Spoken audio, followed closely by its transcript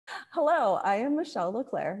Hello, I am Michele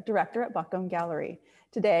Leclaire, Director at Buckham Gallery.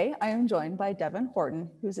 Today, I am joined by Devan Horton,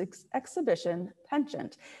 whose exhibition,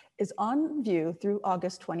 Penchant, is on view through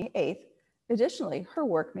August 28th. Additionally, her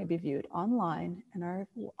work may be viewed online and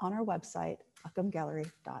on our website,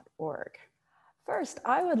 buckhamgallery.org. First,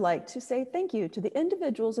 I would like to say thank you to the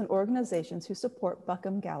individuals and organizations who support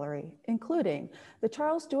Buckham Gallery, including the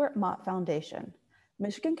Charles Stewart Mott Foundation,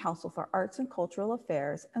 Michigan Council for Arts and Cultural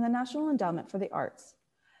Affairs, and the National Endowment for the Arts.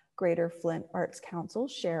 Greater Flint Arts Council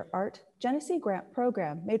Share Art Genesee Grant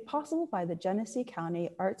Program made possible by the Genesee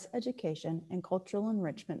County Arts Education and Cultural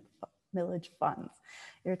Enrichment Millage Funds.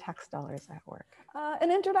 Your tax dollars at work.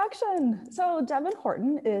 An introduction. So Devan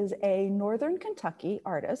Horton is a Northern Kentucky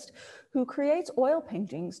artist who creates oil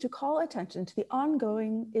paintings to call attention to the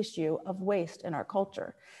ongoing issue of waste in our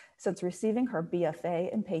culture. Since receiving her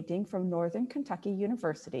BFA in painting from Northern Kentucky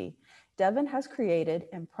University, Devan has created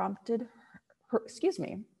and promoted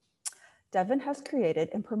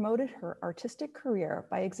her artistic career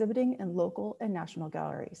by exhibiting in local and national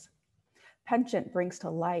galleries. Penchant brings to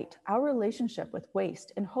light our relationship with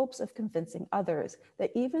waste in hopes of convincing others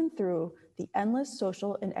that even through the endless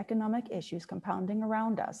social and economic issues compounding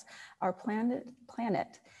around us, our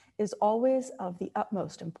planet is always of the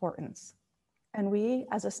utmost importance. And we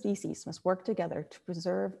as a species must work together to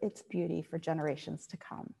preserve its beauty for generations to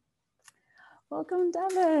come. Welcome,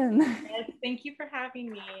 Devan. Yes, thank you for having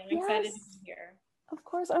me. I'm excited to be here. Of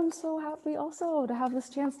course, I'm so happy also to have this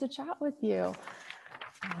chance to chat with you.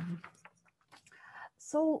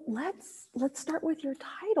 So let's start with your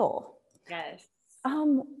title. Yes.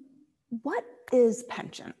 What is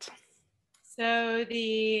penchant? So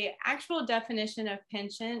the actual definition of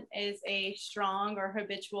penchant is a strong or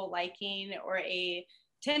habitual liking or a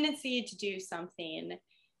tendency to do something.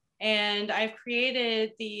 And I've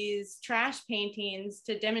created these trash paintings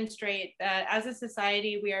to demonstrate that as a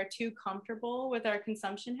society, we are too comfortable with our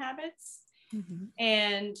consumption habits. Mm-hmm.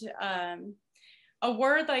 And a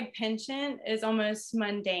word like penchant is almost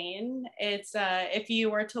mundane. It's if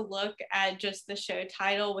you were to look at just the show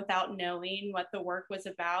title without knowing what the work was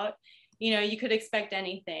about, you could expect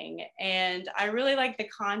anything. And I really like the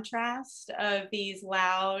contrast of these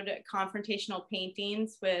loud confrontational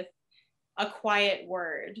paintings with a quiet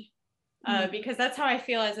word, because that's how I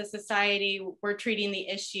feel as a society we're treating the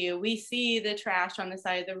issue. We see the trash on the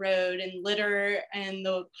side of the road and litter and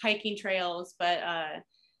the hiking trails, but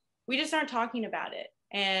we just aren't talking about it.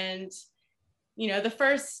 And the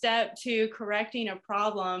first step to correcting a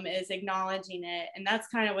problem is acknowledging it. And that's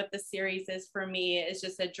kind of what the series is for me, is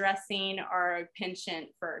just addressing our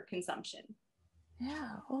penchant for consumption.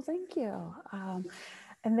 Yeah, well, thank you.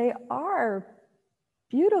 And they are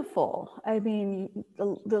beautiful. I mean,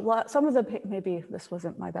 some of the, maybe this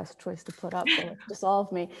wasn't my best choice to put up, so let's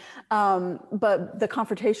dissolve me. But the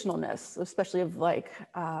confrontationalness, especially of like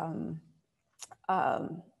the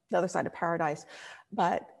other side of paradise,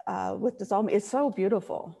 but with Dissolve Me, it's so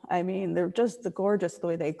beautiful. I mean, they're just gorgeous the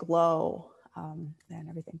way they glow and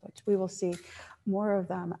everything, but we will see more of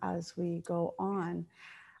them as we go on.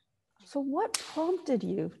 So what prompted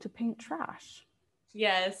you to paint trash?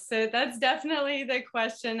 Yes, so that's definitely the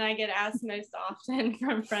question I get asked most often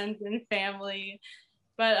from friends and family.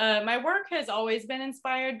 But my work has always been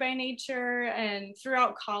inspired by nature, and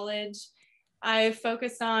throughout college, I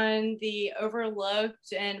focused on the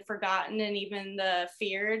overlooked and forgotten and even the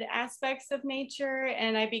feared aspects of nature.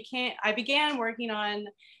 And I began working on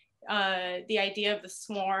the idea of the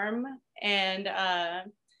swarm, and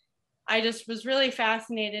I just was really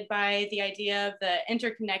fascinated by the idea of the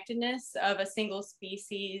interconnectedness of a single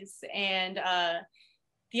species and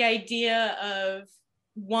the idea of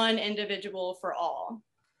one individual for all.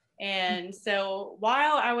 And so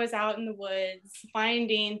while I was out in the woods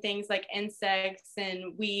finding things like insects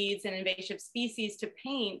and weeds and invasive species to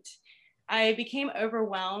paint, I became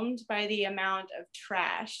overwhelmed by the amount of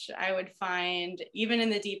trash I would find even in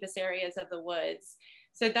the deepest areas of the woods.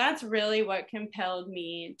 So that's really what compelled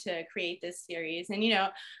me to create this series. And,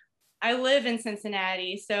 I live in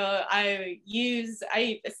Cincinnati, so I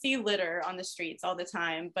see litter on the streets all the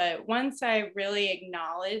time. But once I really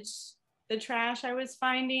acknowledged the trash I was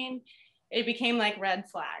finding, it became like red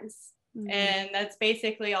flags. Mm-hmm. And that's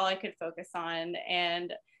basically all I could focus on.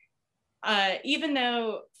 And even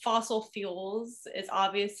though fossil fuels is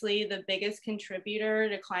obviously the biggest contributor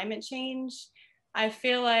to climate change, I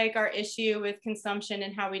feel like our issue with consumption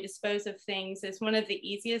and how we dispose of things is one of the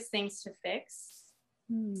easiest things to fix.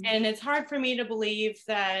 And it's hard for me to believe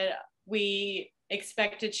that we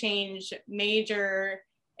expect to change major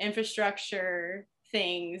infrastructure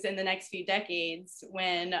things in the next few decades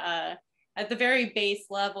when at the very base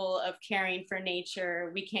level of caring for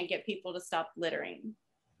nature, we can't get people to stop littering.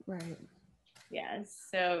 Right. Yes.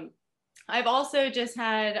 So I've also just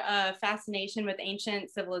had a fascination with ancient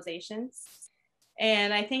civilizations.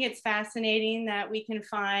 And I think it's fascinating that we can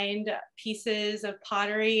find pieces of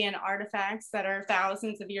pottery and artifacts that are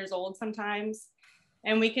thousands of years old sometimes.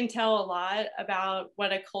 And we can tell a lot about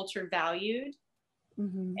what a culture valued.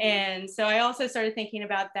 Mm-hmm. And so I also started thinking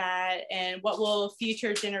about that and what will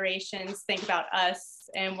future generations think about us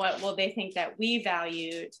and what will they think that we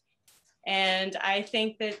valued. And I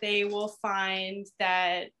think that they will find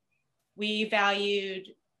that we valued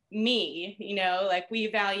me, you know, like we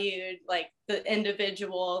valued like the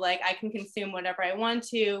individual, like I can consume whatever I want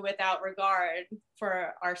to without regard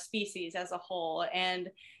for our species as a whole. And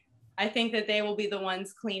I think that they will be the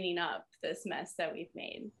ones cleaning up this mess that we've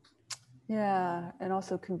made. Yeah, and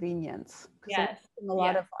also convenience. Yes. A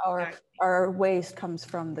lot of our waste comes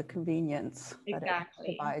from the convenience that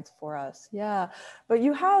it provides for us. Yeah, but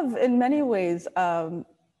you have in many ways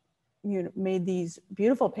made these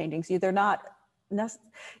beautiful paintings. They're not,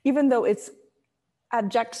 even though it's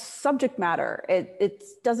abject subject matter, it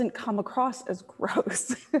doesn't come across as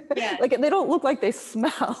gross. Yes. Like they don't look like they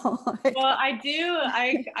smell. Well, I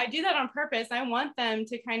do that on purpose. I want them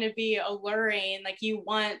to kind of be alluring, like you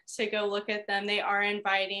want to go look at them. They are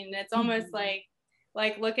inviting. It's almost like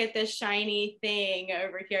look at this shiny thing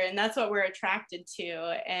over here, and that's what we're attracted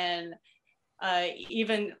to. And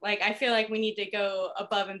even like I feel like we need to go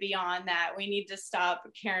above and beyond that. We need to stop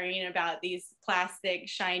caring about these plastic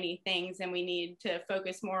shiny things, and we need to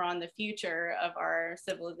focus more on the future of our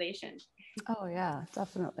civilization. Oh yeah,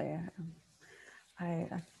 definitely. I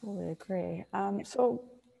fully agree. So,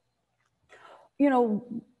 you know,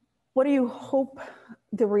 what do you hope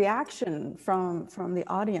the reaction from the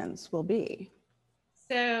audience will be?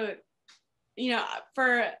 So, you know,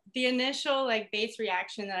 for the initial like base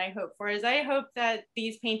reaction that I hope for is I hope that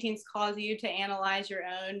these paintings cause you to analyze your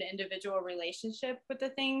own individual relationship with the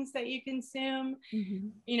things that you consume. Mm-hmm.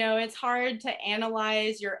 You know, it's hard to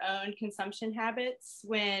analyze your own consumption habits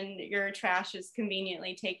when your trash is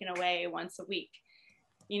conveniently taken away once a week.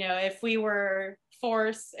 You know, if we were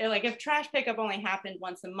forced, like if trash pickup only happened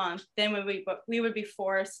once a month, then we would be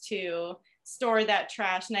forced to store that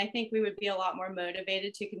trash. And I think we would be a lot more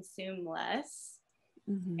motivated to consume less.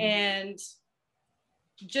 Mm-hmm. And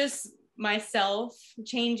just myself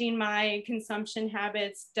changing my consumption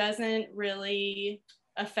habits doesn't really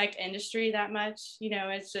affect industry that much. You know,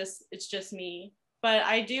 it's just me. But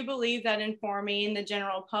I do believe that informing the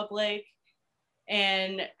general public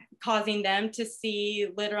and causing them to see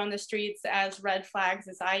litter on the streets as red flags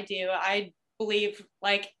as I do, I believe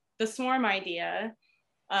like the swarm idea,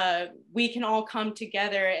 we can all come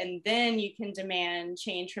together and then you can demand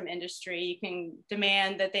change from industry. You can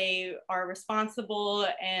demand that they are responsible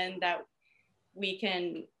and that we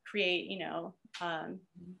can create, you know,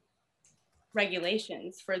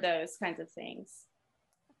 regulations for those kinds of things.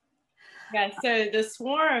 Yeah, so the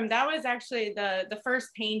swarm, that was actually the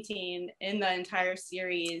first painting in the entire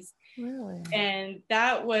series. Really? And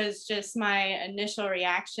that was just my initial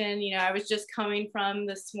reaction. You know, I was just coming from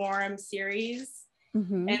the swarm series.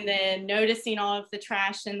 Mm-hmm. And then noticing all of the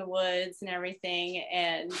trash in the woods and everything.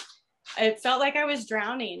 And it felt like I was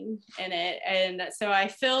drowning in it. And so I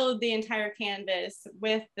filled the entire canvas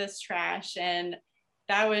with this trash. And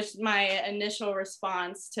that was my initial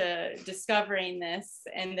response to discovering this.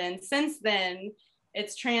 And then since then,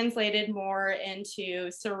 it's translated more into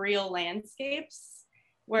surreal landscapes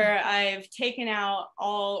where I've taken out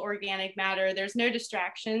all organic matter. There's no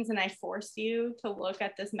distractions, and I force you to look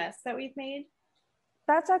at this mess that we've made.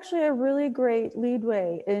 That's actually a really great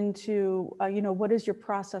leadway into, you know, what is your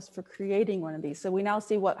process for creating one of these? So we now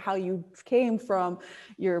see how you came from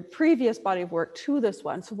your previous body of work to this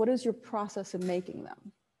one. So what is your process in making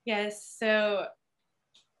them? Yes, so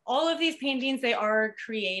all of these paintings, they are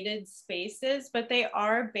created spaces, but they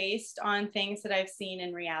are based on things that I've seen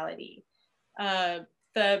in reality.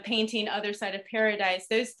 The painting Other Side of Paradise,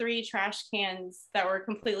 those 3 trash cans that were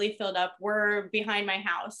completely filled up were behind my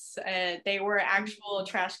house. They were actual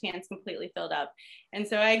trash cans completely filled up. And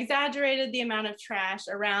so I exaggerated the amount of trash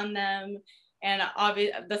around them. And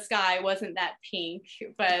obviously the sky wasn't that pink,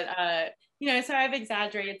 but you know, so I've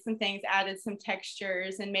exaggerated some things, added some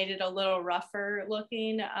textures and made it a little rougher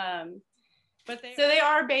looking. So they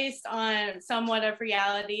are based on somewhat of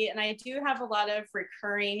reality, and I do have a lot of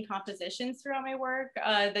recurring compositions throughout my work.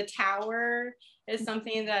 The tower is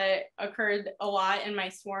something that occurred a lot in my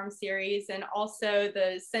Swarm series, and also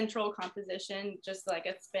the central composition, just like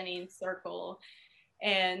a spinning circle.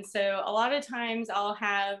 And so a lot of times I'll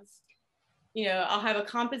have you know, I'll have a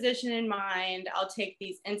composition in mind. I'll take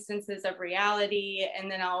these instances of reality,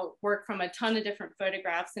 and then I'll work from a ton of different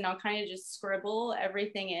photographs, and I'll kind of just scribble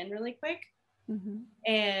everything in really quick. Mm-hmm.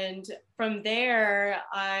 And from there,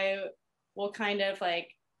 I will kind of like,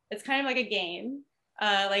 it's kind of like a game.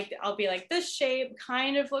 Like I'll be like, this shape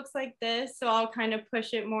kind of looks like this. So I'll kind of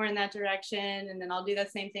push it more in that direction. And then I'll do the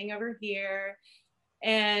same thing over here.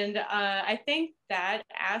 And I think that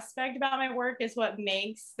aspect about my work is what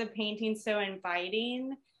makes the painting so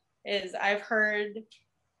inviting. Is I've heard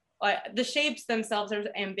the shapes themselves are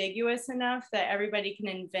ambiguous enough that everybody can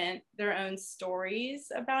invent their own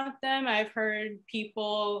stories about them. I've heard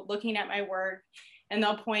people looking at my work and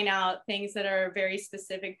they'll point out things that are very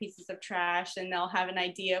specific pieces of trash, and they'll have an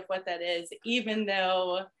idea of what that is, even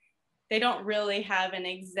though they don't really have an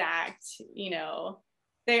exact, you know,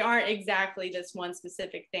 they aren't exactly just one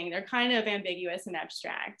specific thing. They're kind of ambiguous and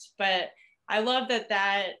abstract. But I love that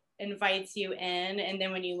that invites you in. And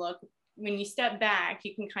then when you step back,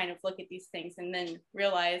 you can kind of look at these things and then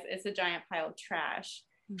realize it's a giant pile of trash.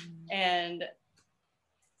 Mm-hmm. And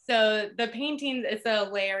so the painting, it's a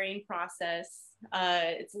layering process.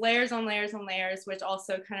 It's layers on layers on layers, which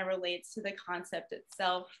also kind of relates to the concept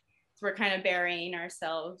itself. So we're kind of burying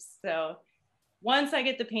ourselves. So once I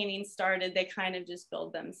get the painting started, they kind of just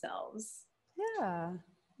build themselves. Yeah,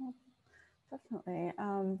 well, definitely.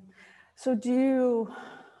 So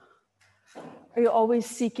are you always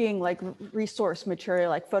seeking like resource material,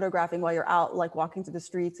 like photographing while you're out, like walking through the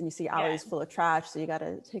streets and you see alleys full of trash, so you got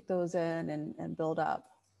to take those in and build up?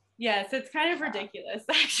 Yes, it's kind of ridiculous,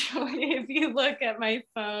 actually. If you look at my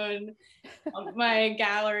phone, my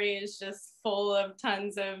gallery is just full of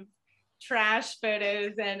tons of trash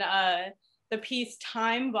photos. And the piece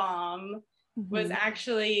Time Bomb was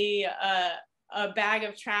actually a bag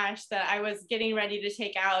of trash that I was getting ready to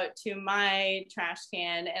take out to my trash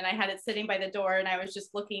can. And I had it sitting by the door, and I was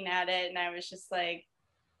just looking at it, and I was just like,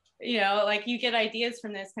 you know, like you get ideas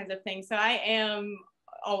from those kinds of things. So I am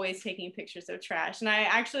always taking pictures of trash. And I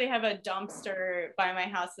actually have a dumpster by my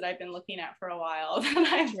house that I've been looking at for a while that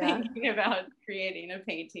I'm thinking about creating a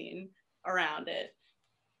painting around it.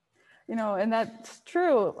 You know, and that's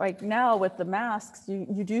true. Like now with the masks,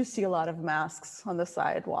 you do see a lot of masks on the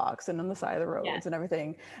sidewalks and on the side of the roads and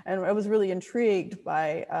everything. And I was really intrigued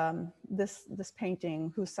by this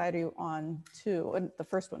painting, Whose Side Are You On To? And the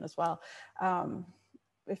first one as well.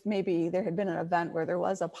 If maybe there had been an event where there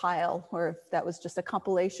was a pile, or if that was just a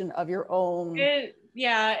compilation of your own. It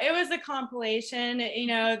was a compilation. You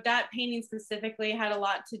know, that painting specifically had a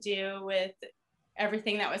lot to do with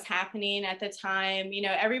everything that was happening at the time. You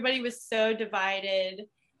know, everybody was so divided,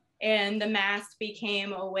 and the mask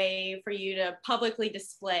became a way for you to publicly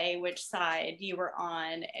display which side you were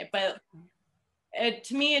on. But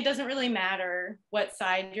to me, it doesn't really matter what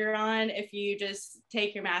side you're on if you just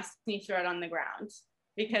take your mask and you throw it on the ground,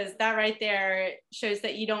 because that right there shows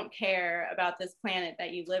that you don't care about this planet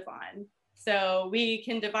that you live on. So we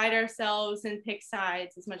can divide ourselves and pick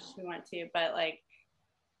sides as much as we want to, but like,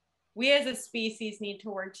 we as a species need to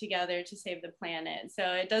work together to save the planet. So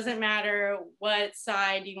it doesn't matter what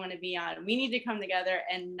side you want to be on. We need to come together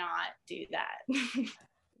and not do that.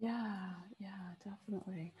 Yeah,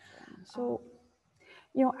 definitely. So,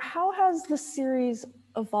 you know, how has the series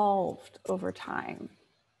evolved over time?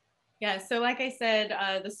 Yeah, so like I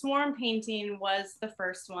said, the swarm painting was the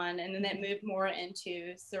first one, and then it moved more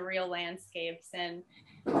into surreal landscapes. And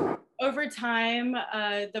over time,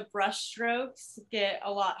 the brush strokes get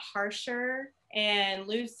a lot harsher and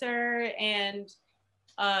looser and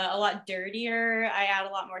a lot dirtier. I add a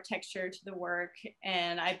lot more texture to the work,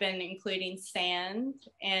 and I've been including sand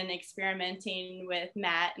and experimenting with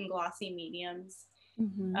matte and glossy mediums.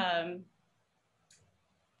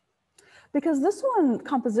 Because this one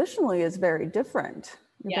compositionally is very different.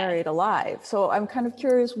 You're buried alive. So I'm kind of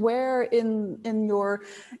curious, where in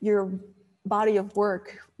your body of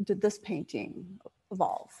work did this painting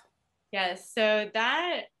evolve? Yes, so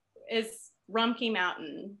that is Rumpke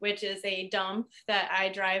Mountain, which is a dump that I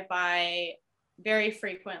drive by very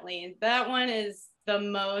frequently. That one is the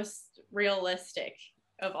most realistic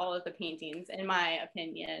of all of the paintings, in my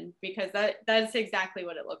opinion, because that's exactly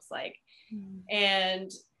what it looks like. And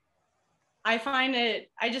I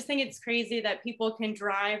just think it's crazy that people can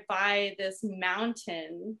drive by this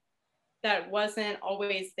mountain that wasn't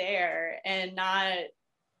always there and not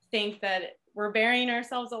think that we're burying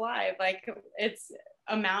ourselves alive. Like, it's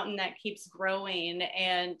a mountain that keeps growing.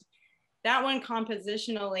 And that one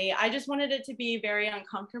compositionally, I just wanted it to be very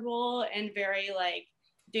uncomfortable and very like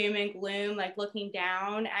doom and gloom, like looking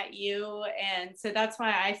down at you. And so that's why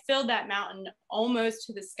I filled that mountain almost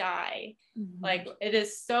to the sky. Like it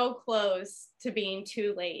is so close to being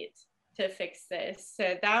too late to fix this.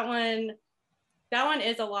 So that one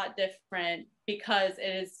is a lot different because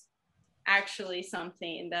it is actually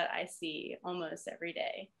something that I see almost every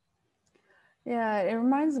day. Yeah, it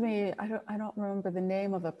reminds me, I don't remember the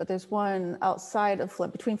name of it, but there's one outside of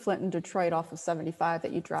Flint, between Flint and Detroit off of 75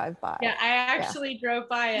 that you drive by. Yeah, I actually drove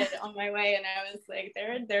by it on my way and I was like,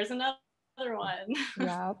 there's another one.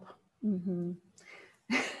 Yep.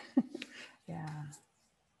 Yeah.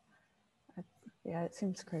 Yeah, it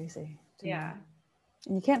seems crazy to me.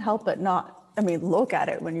 And you can't help but look at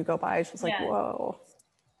it when you go by. It's just like, whoa.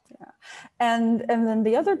 Yeah. And then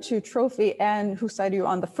the other two, Trophy and Whose Side Are You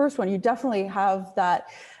On? The first one, you definitely have that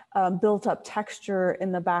built up texture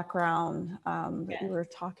in the background that you were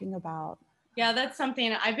talking about. Yeah, that's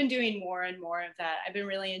something I've been doing more and more of that. I've been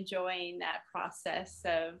really enjoying that process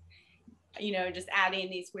of, just adding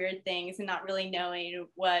these weird things and not really knowing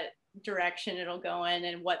what direction it'll go in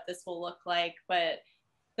and what this will look like. But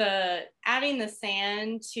adding the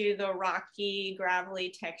sand to the rocky,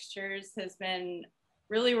 gravelly textures has been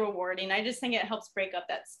really rewarding. I just think it helps break up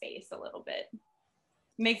that space a little bit.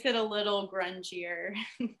 Makes it a little grungier.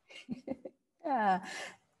 Yeah.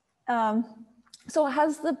 So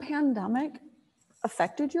has the pandemic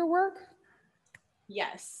affected your work?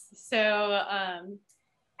 Yes. So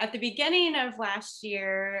at the beginning of last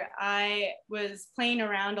year, I was playing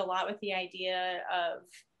around a lot with the idea of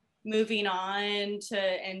moving on to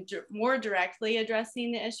and more directly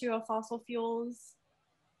addressing the issue of fossil fuels.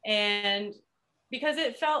 And because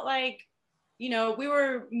it felt like, we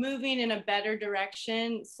were moving in a better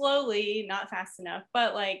direction, slowly, not fast enough,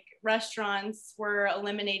 but like restaurants were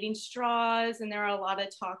eliminating straws and there were a lot of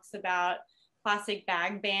talks about plastic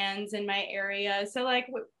bag bans in my area. So like,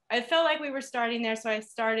 I felt like we were starting there. So I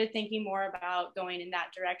started thinking more about going in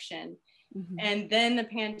that direction. And then the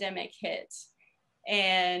pandemic hit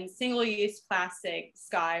and single-use plastic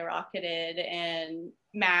skyrocketed and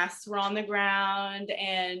masks were on the ground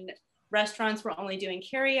and restaurants were only doing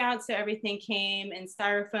carry out. So everything came in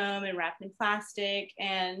styrofoam and wrapped in plastic.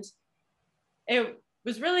 And it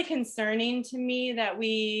was really concerning to me that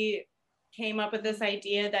we came up with this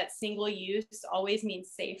idea that single use always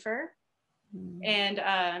means safer. And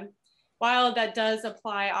while that does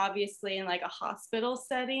apply obviously in like a hospital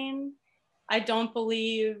setting, I don't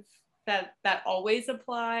believe that always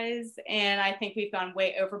applies. And I think we've gone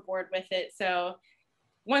way overboard with it. So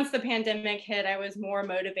once the pandemic hit, I was more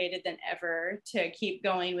motivated than ever to keep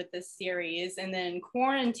going with this series. And then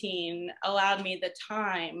quarantine allowed me the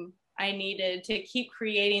time I needed to keep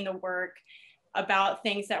creating the work about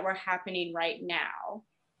things that were happening right now.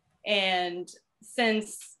 And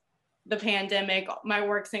since the pandemic, my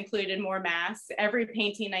works included more masks. Every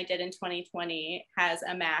painting I did in 2020 has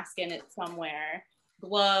a mask in it somewhere,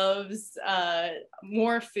 gloves,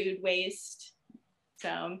 more food waste.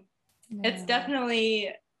 So it's definitely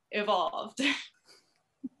evolved.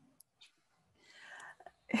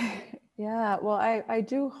 Yeah, well, I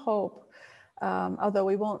do hope, although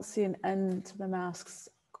we won't see an end to the masks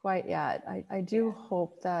quite yet, I do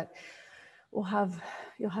hope that you'll have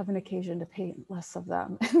an occasion to paint less of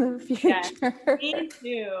them in the future. Yeah, me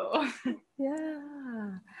too.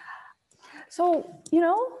 Yeah. So,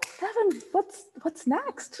 Devan, what's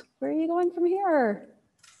next? Where are you going from here?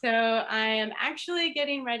 So I am actually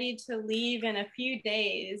getting ready to leave in a few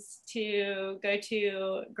days to go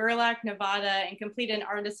to Gerlach, Nevada and complete an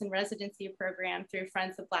artist in residency program through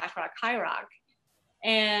Friends of Black Rock High Rock.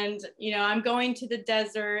 And, I'm going to the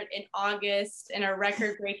desert in August in a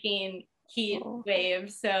record-breaking heat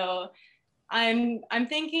wave. So I'm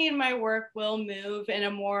thinking my work will move in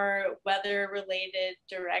a more weather-related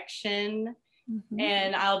direction.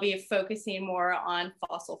 And I'll be focusing more on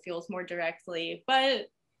fossil fuels more directly. But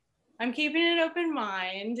I'm keeping an open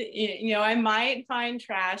mind. I might find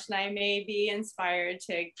trash and I may be inspired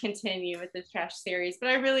to continue with the trash series, but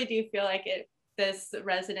I really do feel like this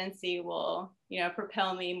residency will,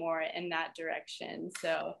 propel me more in that direction.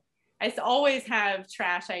 So I always have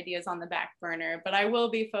trash ideas on the back burner, but I will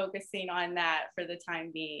be focusing on that for the time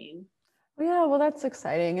being. Yeah, well, that's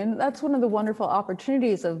exciting. And that's one of the wonderful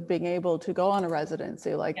opportunities of being able to go on a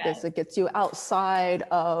residency like this. It gets you outside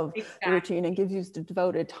of the routine and gives you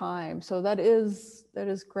devoted time. So that is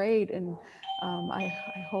great. And I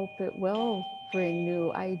hope it will bring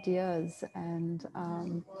new ideas and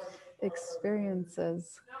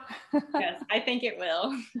experiences. Yes, I think it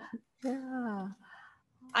will. Yeah.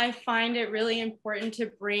 I find it really important to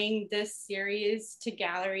bring this series to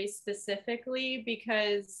galleries specifically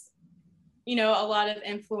because you know, a lot of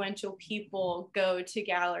influential people go to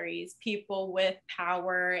galleries, people with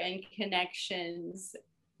power and connections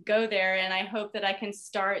go there. And I hope that I can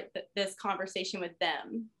start this conversation with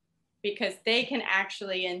them, because they can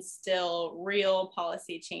actually instill real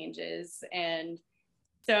policy changes. And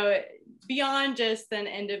so beyond just an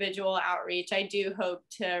individual outreach, I do hope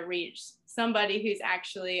to reach somebody who's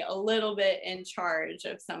actually a little bit in charge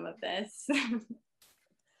of some of this.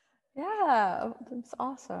 Yeah, that's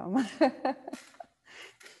awesome. All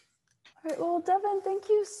right, well, Devan, thank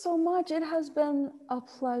you so much. It has been a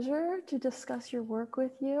pleasure to discuss your work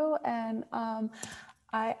with you. And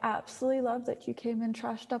I absolutely love that you came and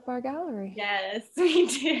trashed up our gallery. Yes, we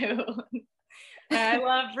do. I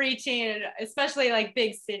love reaching, especially like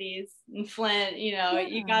big cities in Flint, you know, Yeah.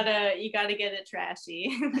 you gotta get it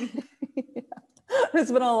trashy. Yeah.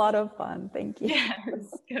 It's been a lot of fun. Thank you.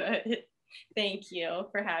 Yes, good. Thank you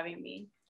for having me.